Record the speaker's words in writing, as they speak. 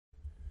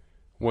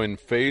When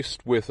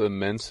faced with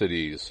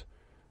immensities,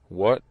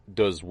 what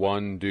does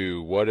one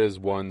do? What is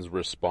one's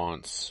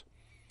response?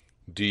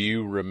 Do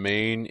you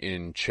remain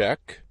in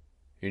check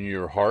in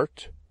your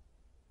heart?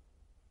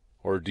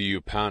 Or do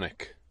you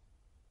panic,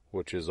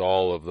 which is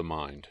all of the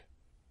mind?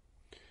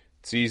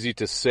 It's easy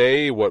to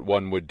say what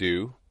one would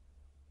do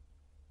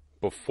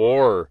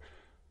before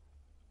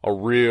a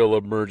real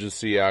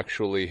emergency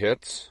actually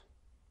hits.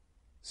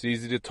 It's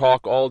easy to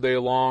talk all day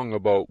long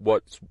about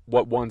what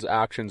one's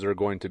actions are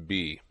going to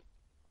be.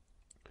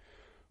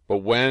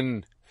 But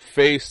when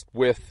faced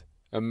with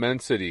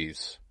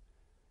immensities,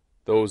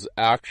 those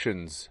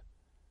actions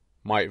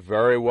might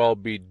very well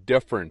be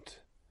different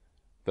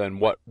than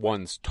what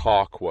one's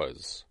talk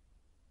was.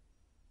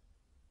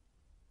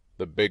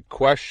 The big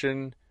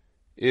question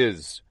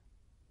is,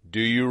 do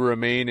you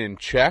remain in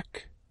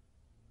check,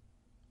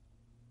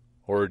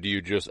 or do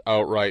you just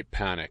outright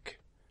panic?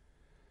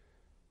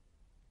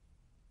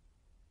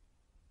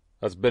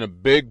 That's been a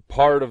big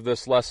part of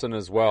this lesson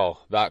as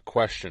well, that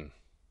question.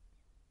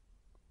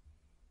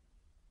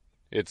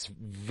 It's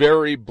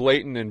very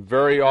blatant and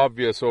very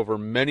obvious over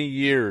many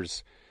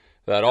years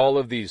that all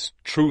of these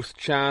truth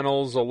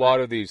channels, a lot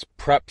of these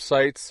prep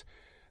sites,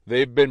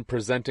 they've been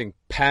presenting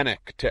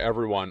panic to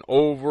everyone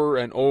over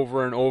and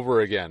over and over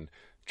again.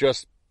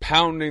 Just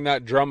pounding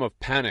that drum of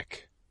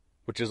panic,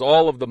 which is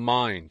all of the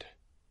mind.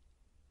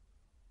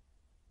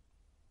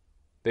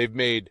 They've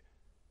made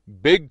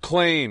big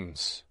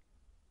claims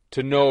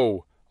to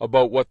know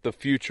about what the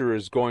future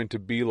is going to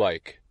be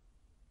like.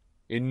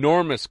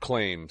 Enormous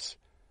claims.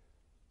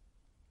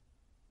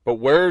 But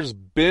where's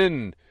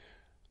been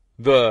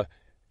the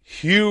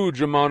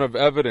huge amount of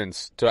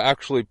evidence to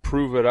actually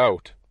prove it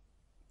out?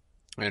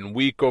 And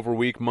week over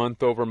week,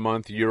 month over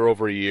month, year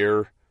over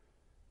year,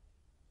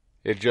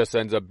 it just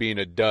ends up being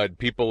a dud.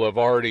 People have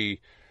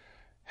already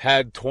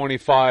had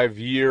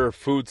 25-year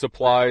food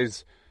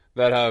supplies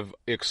that have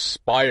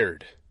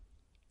expired.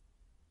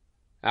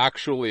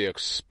 Actually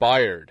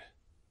expired.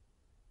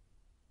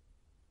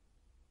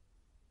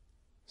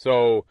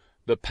 So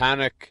the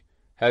panic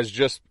has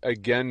just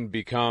again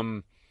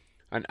become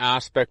an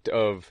aspect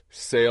of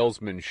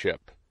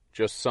salesmanship.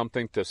 Just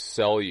something to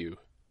sell you.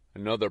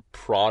 Another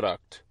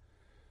product.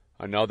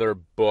 Another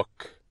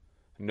book.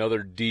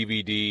 Another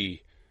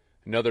DVD.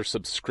 Another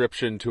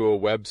subscription to a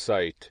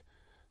website.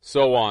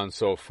 So on and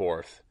so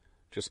forth.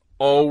 Just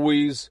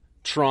always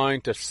trying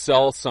to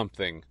sell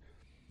something.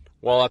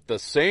 While at the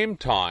same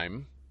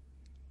time,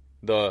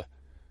 the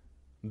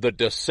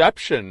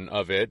deception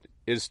of it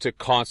is to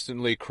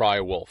constantly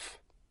cry wolf.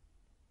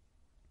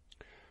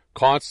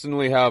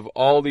 Constantly have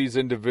all these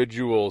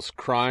individuals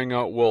crying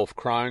out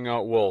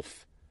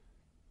wolf,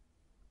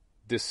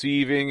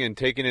 deceiving and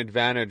taking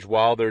advantage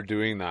while they're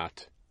doing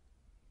that.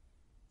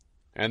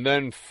 And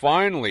then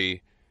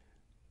finally,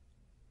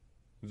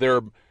 there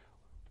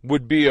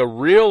would be a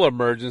real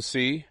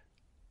emergency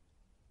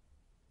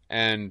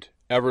and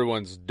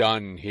everyone's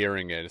done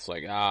hearing it. It's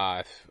like,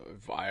 I've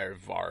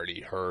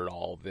already heard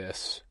all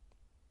this.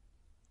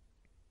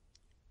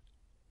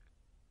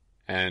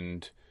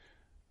 And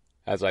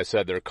as I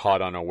said, they're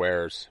caught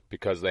unawares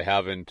because they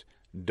haven't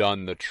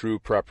done the true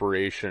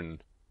preparation,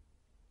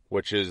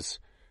 which is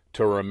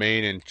to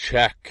remain in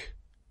check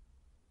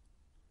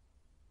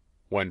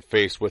when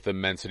faced with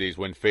immensities,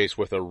 when faced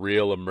with a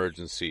real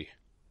emergency.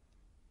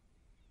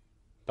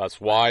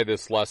 That's why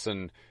this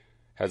lesson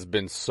has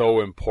been so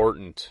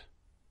important.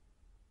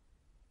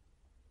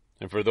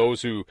 And for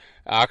those who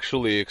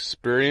actually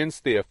experience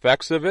the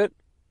effects of it,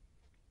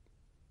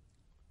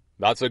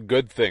 that's a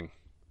good thing.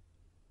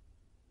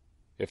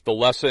 If the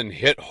lesson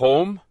hit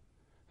home,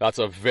 that's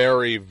a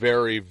very,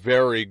 very,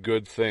 very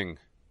good thing.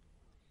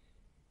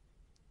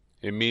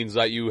 It means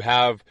that you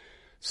have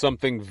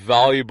something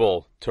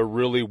valuable to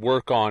really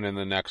work on in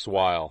the next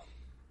while.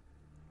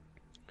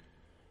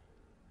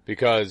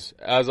 Because,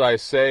 as I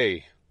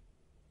say,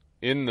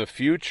 in the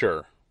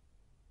future,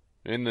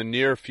 in the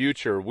near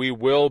future, we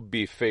will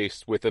be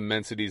faced with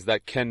immensities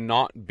that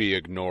cannot be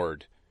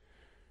ignored.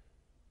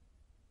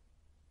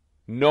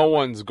 No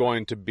one's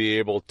going to be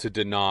able to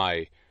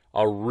deny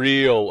a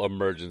real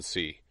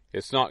emergency.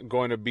 It's not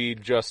going to be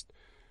just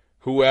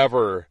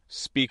whoever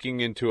speaking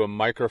into a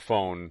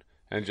microphone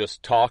and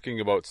just talking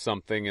about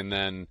something and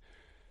then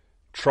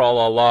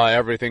tra-la-la,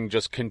 everything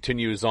just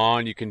continues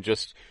on. You can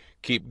just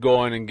keep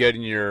going and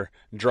getting your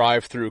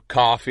drive-through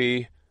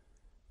coffee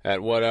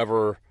at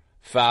whatever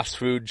fast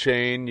food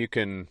chain. You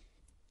can,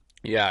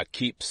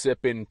 keep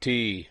sipping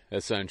tea,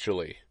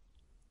 essentially.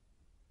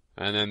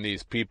 And then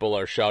these people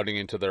are shouting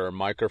into their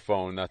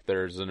microphone that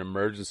there's an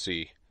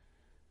emergency.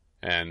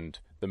 And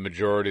the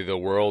majority of the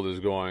world is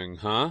going,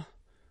 huh?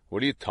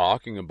 What are you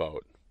talking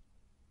about?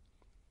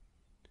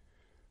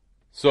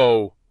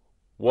 So,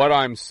 what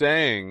I'm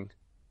saying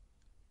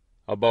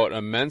about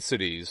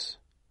immensities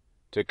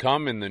to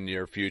come in the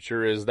near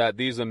future is that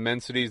these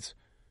immensities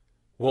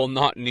will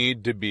not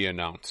need to be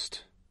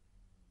announced.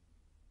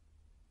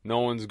 No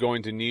one's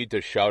going to need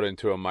to shout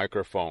into a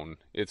microphone.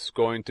 It's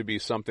going to be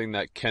something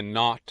that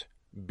cannot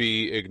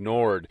be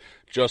ignored,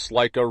 just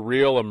like a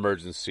real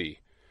emergency.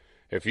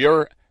 If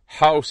your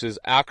house is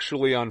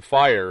actually on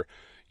fire,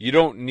 you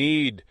don't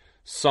need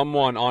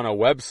someone on a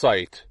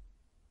website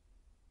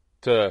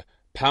to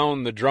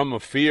pound the drum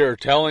of fear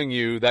telling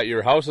you that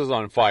your house is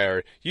on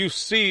fire. You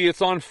see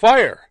it's on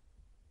fire.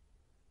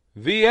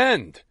 The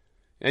end.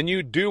 And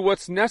you do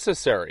what's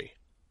necessary.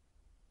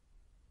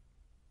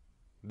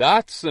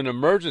 That's an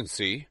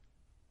emergency.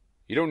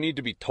 You don't need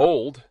to be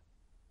told.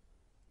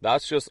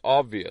 That's just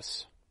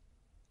obvious.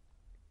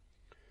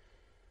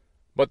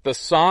 But the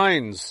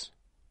signs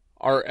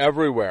are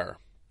everywhere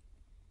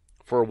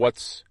for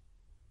what's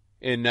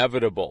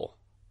inevitable.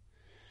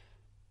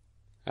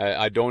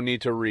 I don't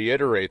need to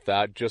reiterate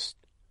that. Just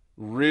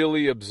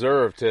really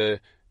observe to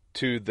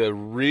the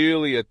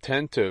really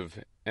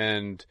attentive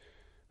and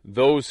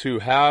those who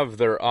have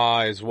their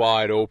eyes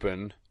wide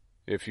open,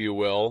 if you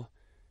will,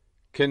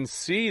 can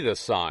see the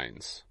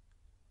signs.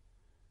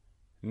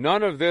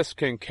 None of this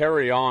can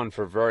carry on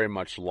for very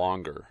much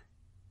longer.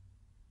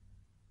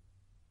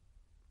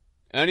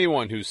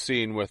 Anyone who's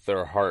seen with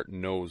their heart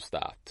knows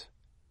that.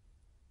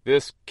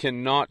 This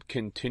cannot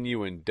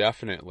continue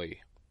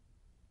indefinitely.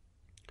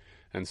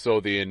 And so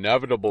the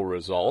inevitable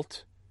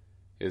result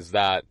is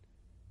that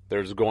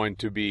there's going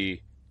to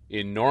be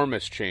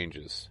enormous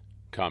changes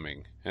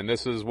coming. And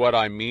this is what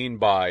I mean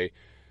by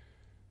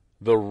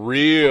the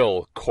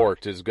real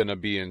court is going to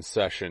be in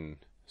session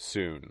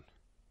soon.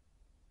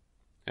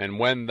 And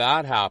when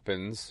that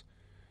happens,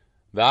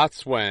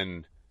 that's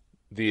when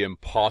the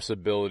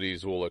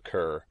impossibilities will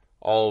occur.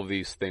 All of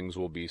these things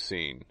will be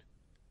seen.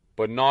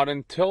 But not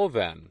until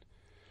then.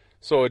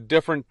 So a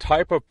different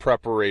type of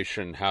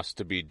preparation has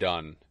to be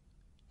done,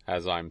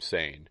 as I'm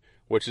saying,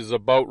 which is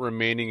about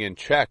remaining in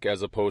check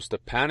as opposed to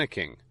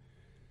panicking.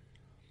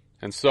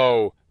 And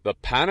so the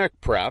panic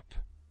prep,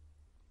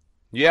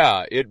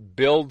 yeah, it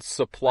builds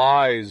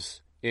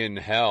supplies in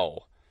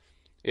hell.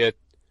 It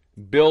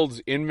builds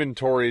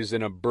inventories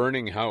in a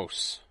burning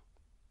house.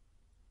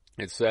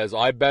 It says,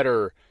 I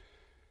better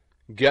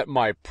get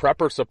my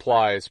prepper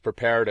supplies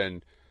prepared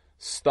and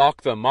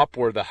stock them up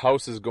where the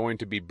house is going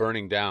to be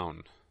burning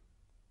down.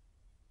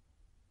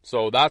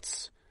 So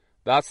that's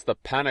the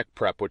panic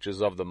prep, which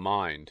is of the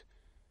mind.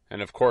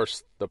 And of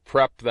course, the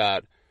prep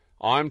that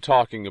I'm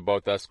talking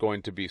about that's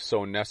going to be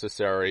so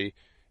necessary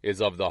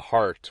is of the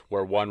heart,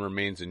 where one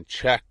remains in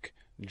check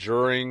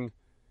during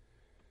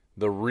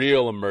the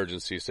real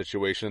emergency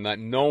situation that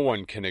no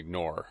one can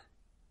ignore.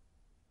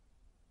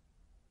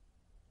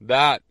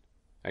 That,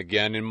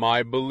 again, in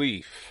my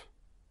belief,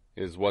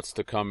 is what's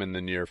to come in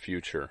the near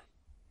future.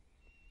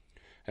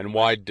 And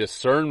why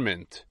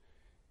discernment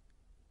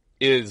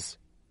is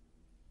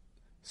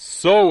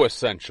so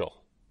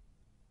essential.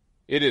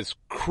 It is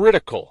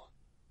critical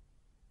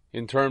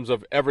in terms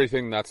of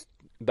everything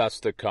that's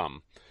to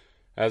come.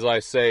 As I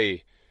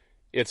say,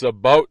 it's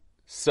about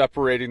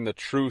separating the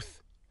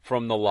truth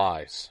from the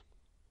lies.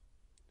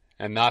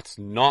 And that's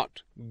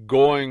not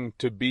going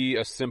to be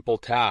a simple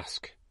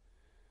task.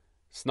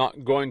 It's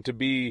not going to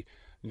be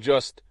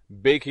just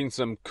baking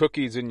some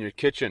cookies in your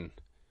kitchen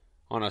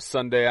on a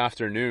Sunday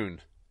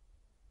afternoon.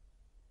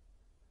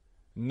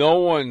 No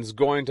one's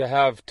going to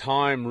have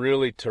time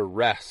really to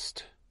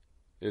rest,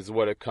 is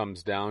what it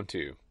comes down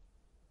to.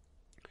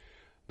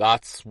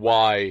 That's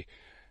why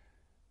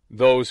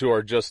those who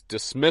are just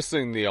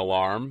dismissing the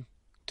alarm,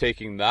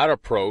 taking that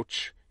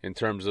approach in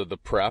terms of the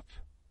prep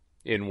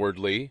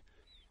inwardly,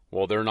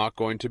 well, they're not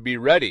going to be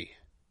ready.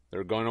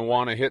 They're going to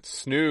want to hit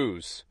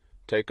snooze,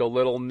 take a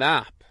little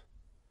nap.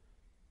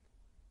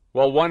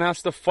 Well, one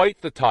has to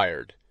fight the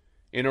tired.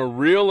 In a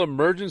real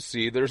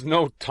emergency, there's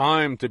no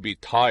time to be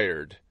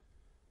tired.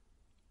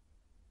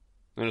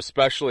 And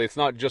especially, it's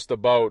not just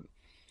about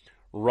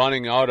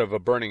running out of a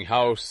burning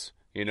house,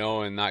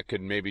 and that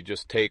could maybe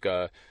just take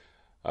a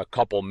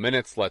couple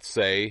minutes, let's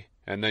say,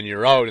 and then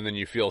you're out and then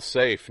you feel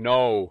safe.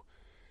 No,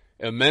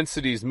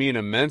 immensities mean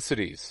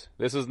immensities.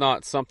 This is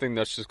not something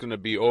that's just going to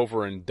be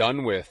over and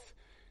done with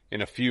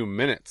in a few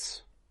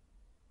minutes.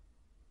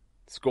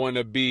 It's going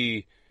to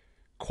be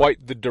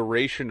quite the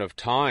duration of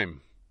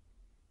time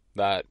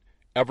that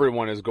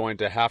everyone is going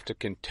to have to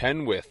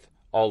contend with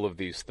all of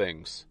these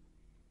things.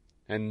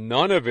 And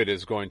none of it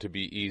is going to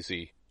be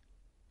easy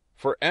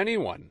for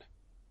anyone,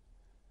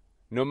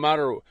 no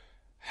matter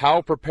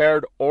how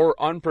prepared or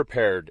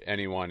unprepared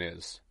anyone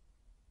is.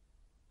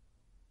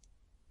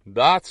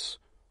 That's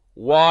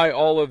why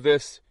all of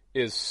this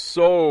is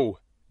so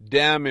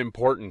damn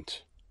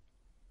important.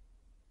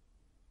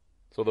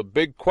 So the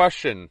big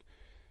question,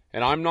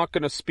 and I'm not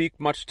going to speak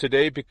much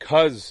today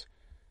because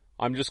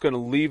I'm just going to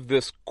leave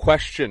this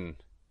question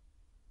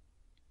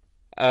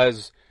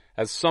as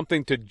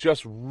something to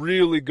just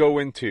really go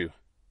into.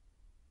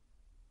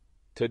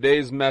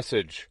 Today's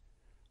message: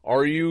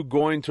 are you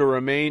going to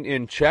remain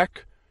in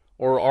check,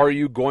 or are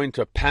you going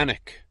to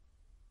panic?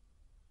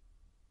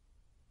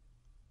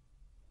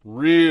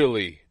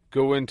 Really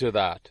go into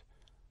that.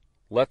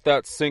 Let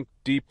that sink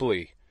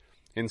deeply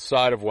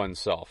inside of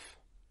oneself.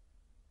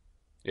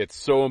 It's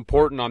so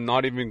important, I'm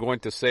not even going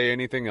to say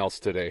anything else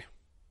today.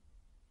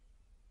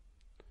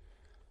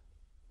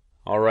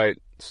 All right,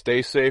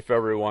 stay safe,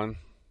 everyone.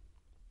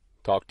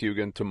 Talk to you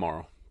again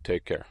tomorrow.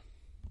 Take care.